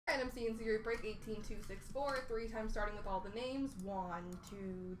C&C Group break 18264. 3 times starting with all the names. 1,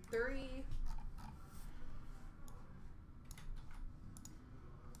 2, 3.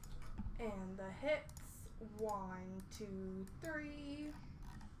 And the hits. 1, 2, 3.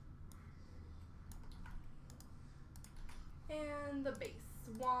 And the base.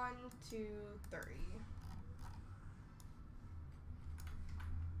 1, 2, 3.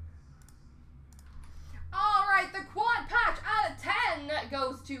 All right, the quad patch out of 10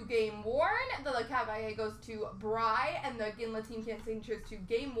 goes to Game Worn. The Le Cavalier goes to Bry, and the Ginla Team Can signatures to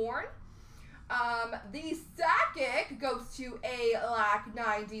Game Worn. The Sakic goes to a Lack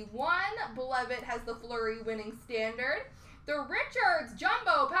 91. Blevett has the Flurry winning standard. The Richards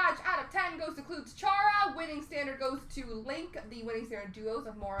Jumbo patch out of 10 goes to CloutsnChara. Winning standard goes to Link, the winning standard duos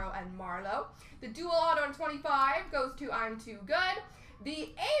of Morrow and Marlowe. The dual auto on 25 goes to I'm Too Good.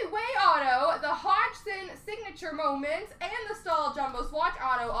 The A-Way auto, the Hodgson signature moments, and the Stahl Jumbo Swatch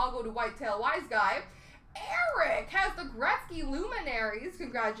auto all go to Whitetail Wise Guy. Eric has the Gretzky Luminaries.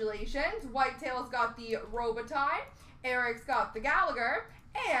 Congratulations. Whitetail's got the Robitaille. Eric's got the Gallagher.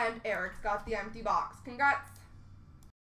 And Eric's got the empty box. Congrats.